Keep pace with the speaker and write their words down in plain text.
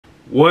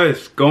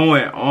What's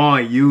going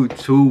on,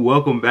 YouTube?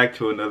 Welcome back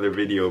to another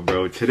video,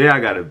 bro. Today I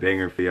got a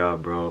banger for y'all,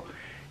 bro.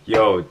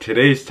 Yo,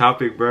 today's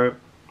topic, bro,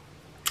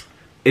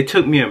 it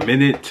took me a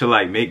minute to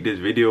like make this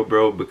video,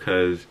 bro,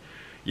 because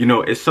you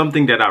know it's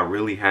something that I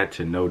really had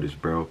to notice,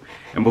 bro.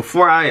 And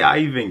before I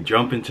even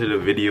jump into the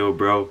video,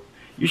 bro,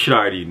 you should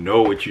already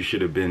know what you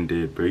should have been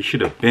did, bro. You should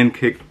have been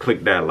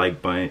click that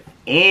like button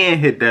and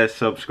hit that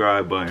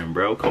subscribe button,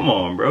 bro. Come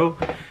on, bro,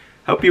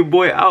 help your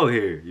boy out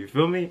here, you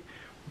feel me?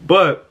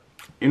 But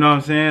you know what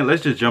I'm saying?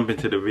 Let's just jump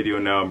into the video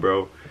now,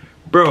 bro.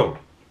 Bro,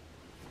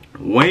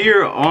 when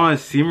you're on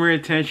semen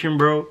retention,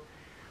 bro,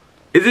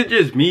 is it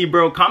just me,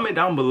 bro? Comment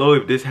down below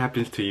if this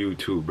happens to you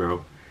too,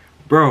 bro.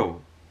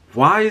 Bro,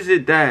 why is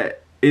it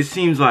that it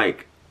seems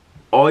like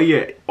all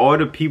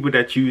the people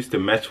that you used to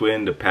mess with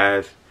in the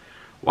past,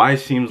 why it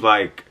seems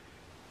like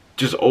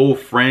just old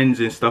friends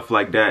and stuff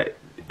like that,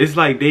 it's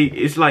like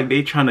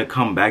they trying to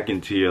come back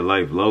into your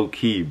life low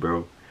key,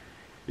 bro.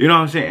 You know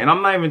what I'm saying? And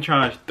I'm not even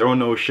trying to throw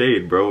no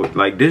shade, bro.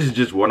 Like, this is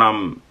just what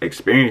I'm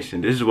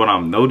experiencing. This is what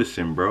I'm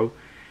noticing, bro.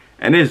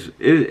 And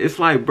it's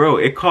like, bro,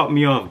 it caught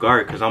me off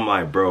guard because I'm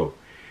like, bro,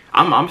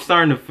 I'm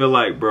starting to feel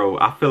like, bro,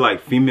 I feel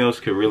like females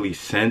could really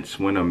sense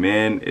when a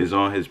man is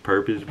on his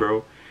purpose,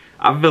 bro.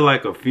 I feel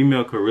like a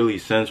female could really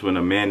sense when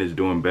a man is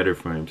doing better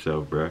for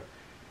himself, bro.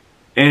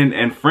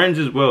 And friends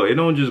as well. It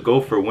don't just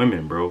go for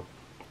women, bro.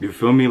 You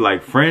feel me?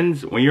 Like,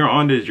 friends, when you're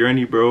on this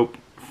journey, bro,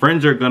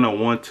 friends are gonna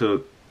want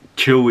to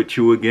chill with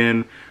you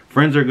again.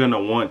 Friends are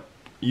gonna want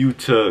you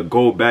to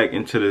go back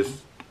into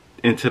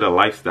the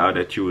lifestyle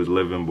that you was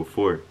living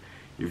before.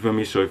 You feel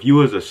me? So if you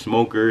was a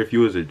smoker, if you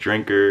was a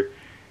drinker,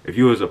 if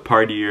you was a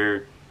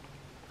partier,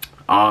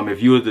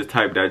 if you was the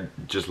type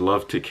that just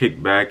loved to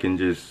kick back and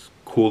just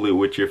cool it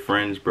with your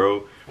friends,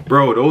 bro,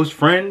 those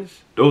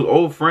friends, those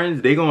old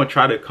friends, they gonna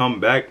try to come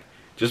back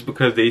just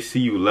because they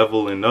see you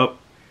leveling up.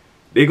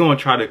 They gonna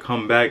try to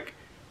come back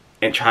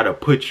and try to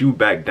put you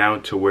back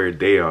down to where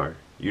they are.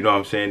 You know what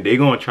I'm saying? They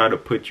gonna try to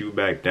put you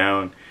back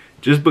down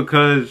just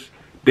because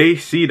they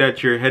see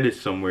that you're headed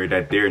somewhere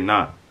that they're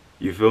not.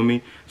 You feel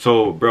me?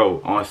 So,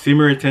 bro, on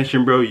semen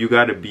retention, bro, you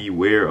gotta be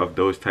aware of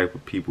those type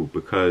of people,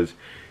 because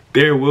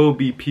there will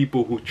be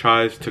people who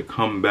tries to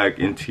come back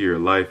into your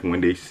life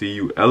when they see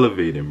you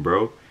elevating,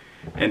 bro.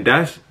 And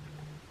that's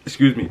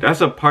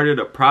a part of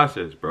the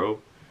process, bro.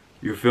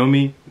 You feel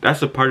me?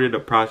 That's a part of the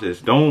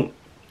process. Don't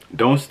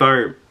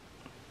start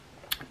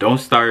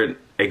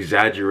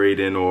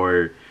exaggerating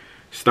or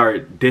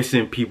start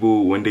dissing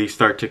people when they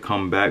start to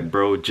come back,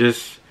 bro.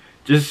 Just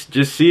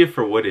see it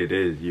for what it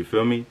is. You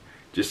feel me?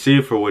 Just see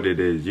it for what it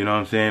is. You know what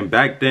I'm saying?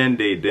 Back then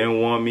they didn't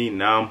want me,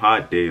 now I'm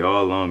hot, they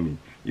all on me.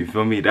 You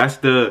feel me? That's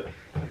the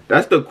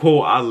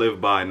quote I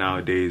live by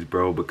nowadays,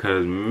 bro,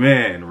 because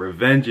man,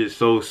 revenge is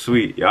so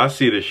sweet. Y'all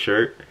see the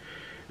shirt?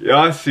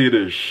 Y'all see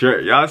the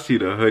shirt? Y'all see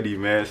the hoodie,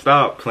 man?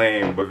 Stop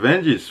playing.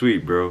 Revenge is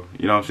sweet, bro.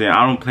 You know what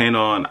I'm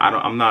saying?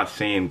 I'm not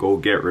saying go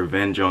get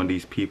revenge on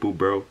these people,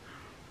 bro.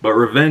 But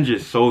revenge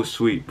is so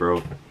sweet,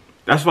 bro.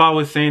 That's why I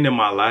was saying in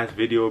my last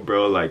video,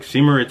 bro, like,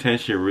 semen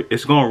retention,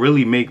 it's gonna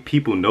really make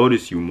people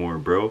notice you more,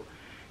 bro.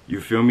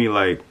 You feel me?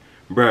 Like,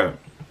 bro,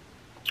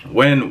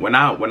 I'm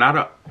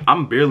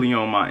barely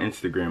on my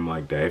Instagram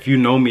like that. If you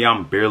know me,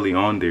 I'm barely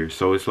on there.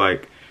 So it's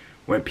like,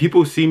 when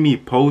people see me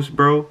post,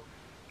 bro,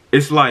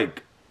 it's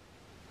like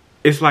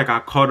I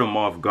caught them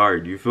off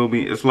guard. You feel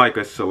me? It's like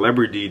a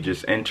celebrity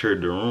just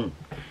entered the room.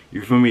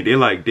 You feel me? They're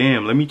like,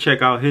 damn, let me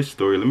check out his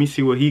story. Let me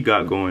see what he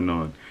got going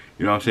on.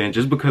 You know what I'm saying?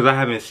 Just because I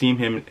haven't seen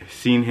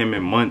him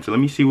in months, let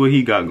me see what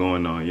he got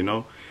going on, you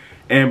know?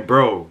 And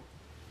bro,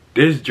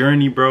 this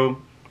journey,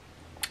 bro,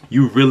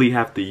 you really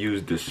have to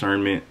use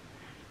discernment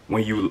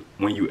when you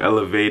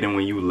elevate and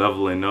when you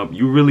leveling up.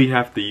 You really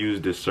have to use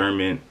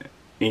discernment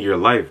in your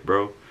life,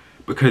 bro,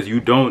 because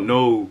you don't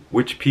know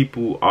which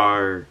people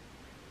are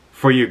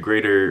for your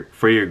greater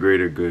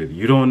good.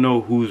 You don't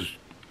know who's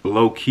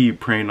low-key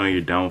preying on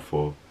your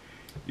downfall.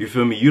 You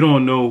feel me? You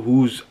don't know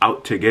who's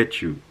out to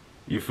get you.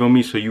 You feel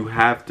me? So you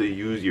have to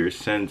use your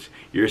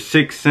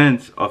sixth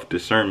sense of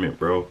discernment,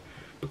 bro.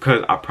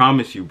 Because I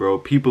promise you, bro,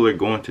 people are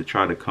going to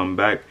try to come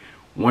back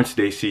once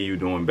they see you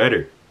doing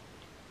better.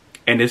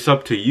 And it's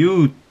up to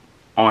you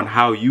on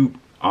how you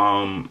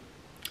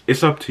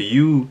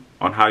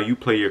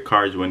play your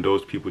cards when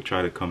those people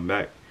try to come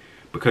back.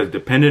 Because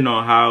depending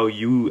on how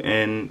you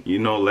and, you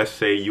know, let's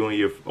say you and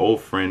your old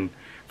friend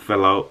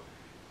fell out,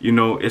 you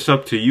know, it's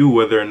up to you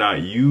whether or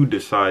not you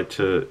decide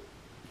to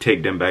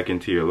take them back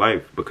into your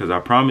life. Because I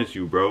promise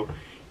you, bro,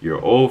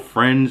 your old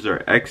friends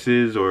or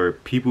exes or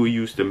people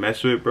you used to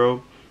mess with,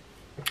 bro,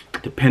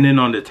 depending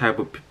on the type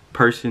of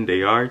person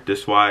they are,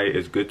 that's why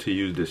it's good to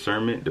use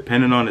discernment.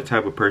 Depending on the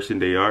type of person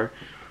they are,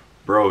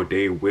 bro,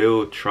 they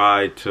will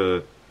try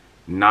to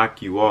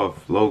knock you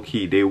off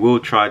low-key. They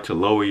will try to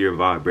lower your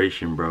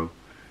vibration, bro.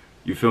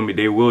 You feel me?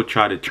 They will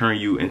try to turn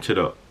you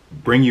into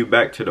bring you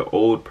back to the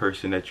old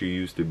person that you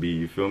used to be.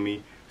 You feel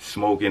me?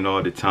 Smoking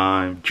all the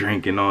time,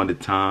 drinking all the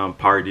time,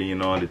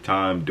 partying all the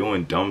time,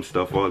 doing dumb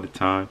stuff all the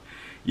time.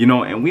 You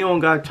know, and we don't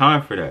got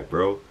time for that,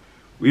 bro.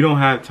 We don't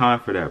have time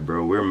for that,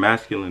 bro. We're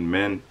masculine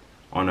men.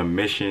 on a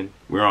mission.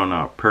 We're on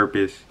our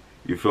purpose.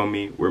 You feel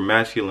me? We're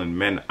masculine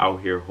men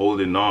out here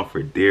holding on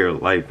for dear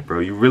life, bro.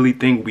 You really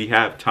think we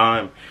have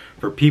time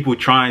for people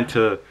trying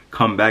to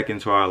come back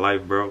into our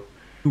life, bro?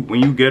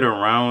 When you get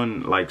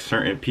around like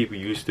certain people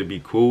you used to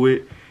be cool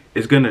with,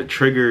 it's gonna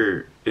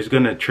trigger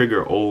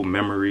old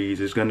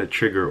memories. It's gonna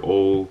trigger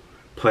old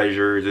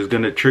pleasures. It's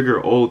gonna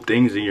trigger old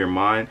things in your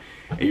mind,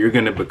 and you're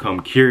gonna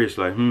become curious,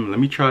 like, let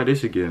me try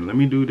this again. Let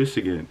me do this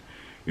again.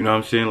 You know what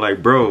I'm saying?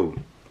 Like, bro,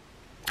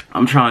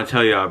 I'm trying to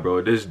tell y'all,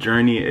 bro, this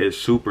journey is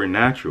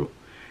supernatural.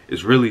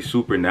 It's really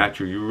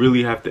supernatural. You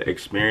really have to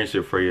experience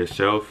it for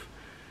yourself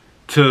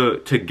to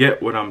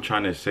get what I'm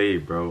trying to say,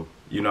 bro.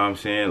 You know what I'm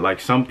saying? Like,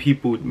 some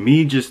people,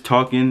 me just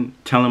talking,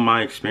 telling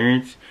my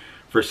experience,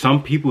 for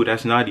some people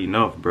that's not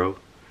enough, bro.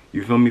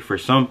 You feel me? For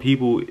some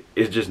people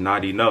it's just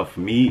not enough.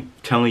 Me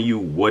telling you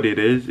what it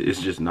is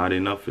just not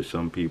enough for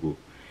some people.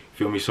 You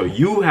feel me? So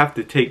you have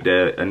to take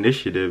that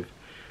initiative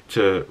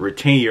to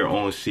retain your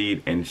own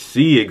seed and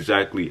see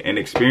exactly and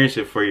experience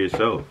it for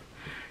yourself.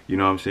 You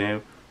know what I'm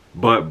saying?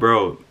 But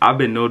bro, I've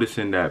been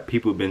noticing that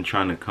people been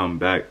trying to come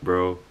back,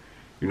 bro.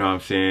 You know what I'm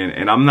saying?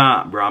 And I'm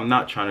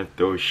not trying to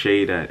throw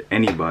shade at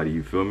anybody.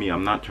 You feel me?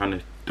 I'm not trying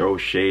to throw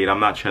shade. I'm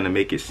not trying to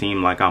make it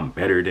seem like I'm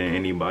better than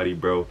anybody,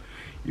 bro.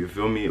 You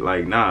feel me?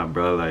 Like, nah,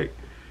 bro. Like,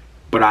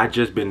 but I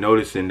just been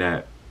noticing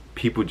that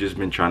people just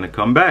been trying to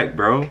come back,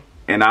 bro.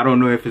 And I don't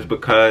know if it's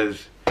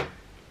because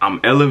I'm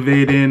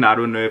elevating. I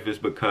don't know if it's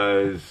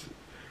because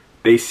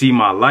they see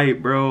my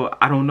light, bro.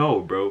 I don't know,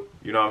 bro.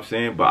 You know what I'm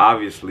saying? But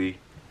obviously,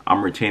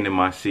 I'm retaining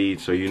my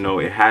seed. So, you know,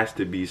 it has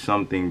to be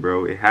something,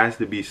 bro. It has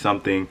to be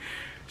something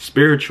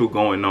spiritual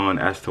going on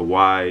as to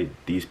why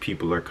these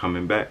people are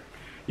coming back.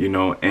 You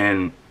know,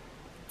 and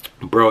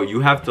bro,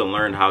 you have to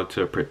learn how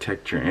to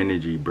protect your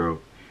energy, bro.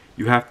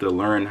 You have to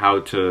learn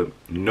how to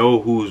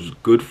know who's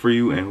good for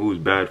you and who's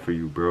bad for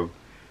you, bro.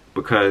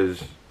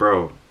 Because,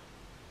 bro,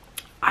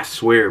 I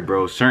swear,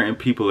 bro, certain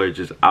people are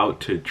just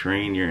out to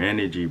drain your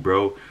energy,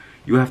 bro.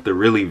 You have to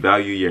really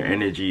value your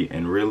energy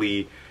and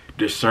really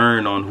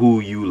discern on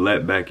who you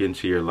let back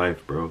into your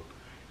life, bro.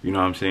 You know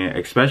what I'm saying?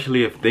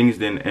 Especially if things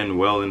didn't end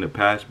well in the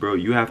past, bro.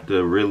 You have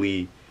to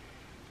really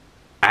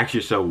ask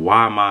yourself,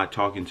 why am I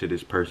talking to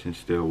this person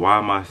still? Why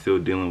am I still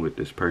dealing with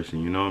this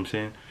person? You know what I'm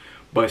saying?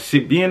 But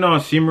being on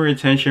semen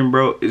retention,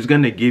 bro, is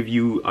going to give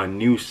you a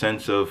new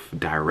sense of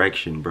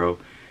direction, bro.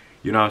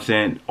 You know what I'm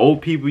saying?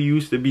 Old people you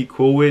used to be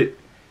cool with,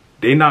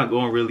 they not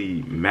going to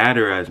really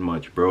matter as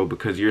much, bro,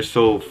 because you're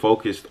so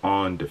focused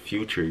on the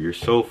future. You're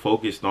so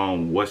focused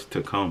on what's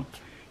to come.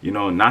 You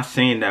know, not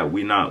saying that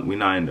we're not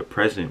in the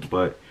present,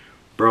 but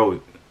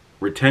bro,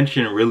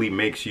 retention really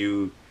makes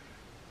you,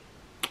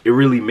 it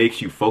really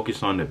makes you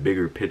focus on the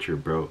bigger picture,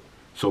 bro.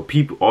 So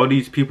people, all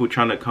these people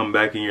trying to come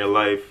back in your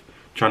life,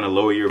 trying to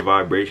lower your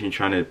vibration,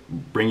 trying to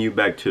bring you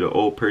back to the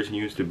old person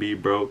you used to be,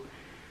 bro.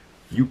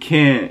 You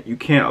can't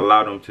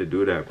allow them to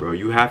do that, bro.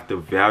 You have to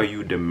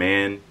value the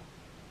man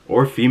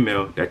or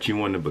female that you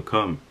want to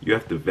become. You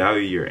have to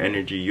value your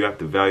energy. You have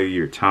to value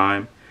your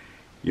time.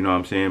 You know what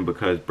I'm saying?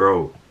 Because,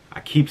 bro, I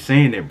keep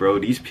saying it, bro.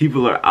 These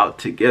people are out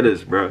to get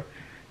us, bro.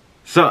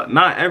 So,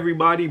 not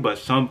everybody, but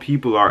some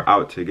people are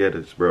out to get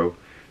us, bro.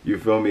 You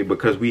feel me?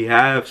 Because we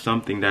have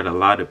something that a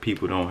lot of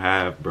people don't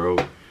have, bro.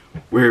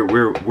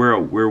 We're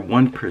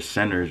one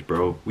percenters,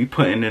 bro. We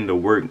putting in the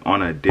work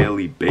on a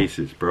daily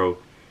basis, bro.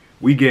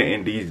 We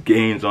getting these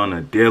gains on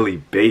a daily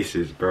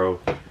basis, bro.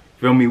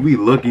 Feel me? We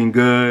looking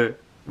good.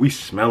 We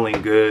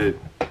smelling good.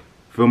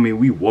 Feel me?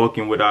 We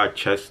walking with our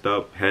chest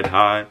up, head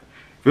high.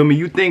 Feel me?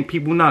 You think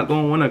people not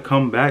gonna want to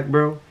come back,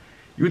 bro?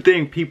 You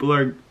think people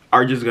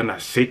are just gonna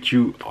sit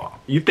you?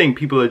 You think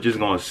people are just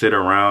gonna sit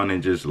around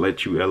and just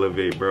let you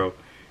elevate, bro,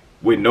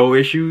 with no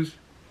issues?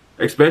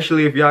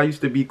 Especially if y'all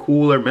used to be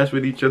cool or mess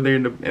with each other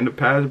in the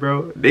past,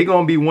 bro. They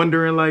gonna be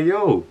wondering like,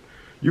 yo,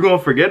 you gonna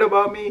forget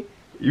about me?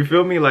 You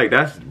feel me? Like,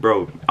 that's,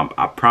 bro,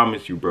 I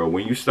promise you, bro,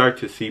 when you start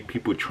to see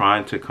people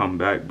trying to come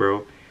back,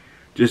 bro,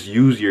 just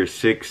use your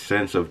sixth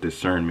sense of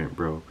discernment,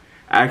 bro.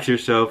 Ask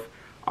yourself,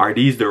 are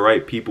these the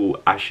right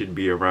people I should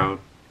be around?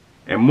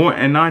 And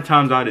 9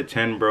 times out of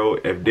 10, bro,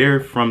 if they're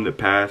from the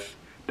past,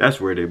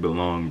 that's where they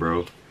belong,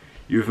 bro.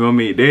 You feel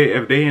me?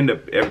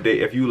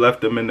 If you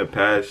left them in the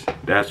past,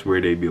 that's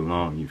where they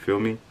belong. You feel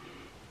me?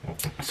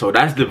 So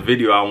that's the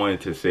video I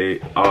wanted to say.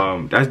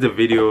 That's the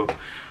video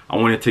I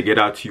wanted to get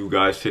out to you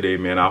guys today,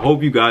 man. I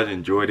hope you guys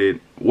enjoyed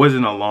it.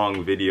 Wasn't a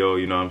long video,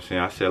 you know what I'm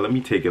saying? I said, let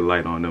me take it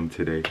light on them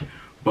today.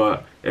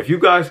 But if you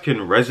guys can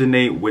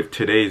resonate with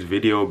today's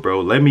video, bro,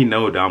 let me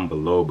know down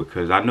below,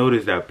 because I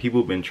noticed that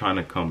people been trying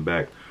to come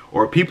back,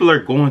 or people are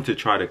going to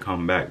try to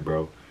come back,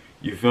 bro.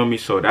 You feel me?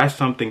 So that's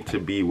something to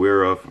be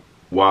aware of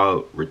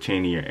while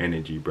retaining your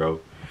energy,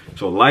 bro.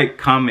 So like,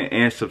 comment,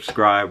 and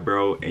subscribe,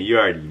 bro. And you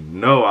already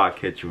know I'll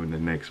catch you in the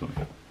next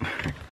one.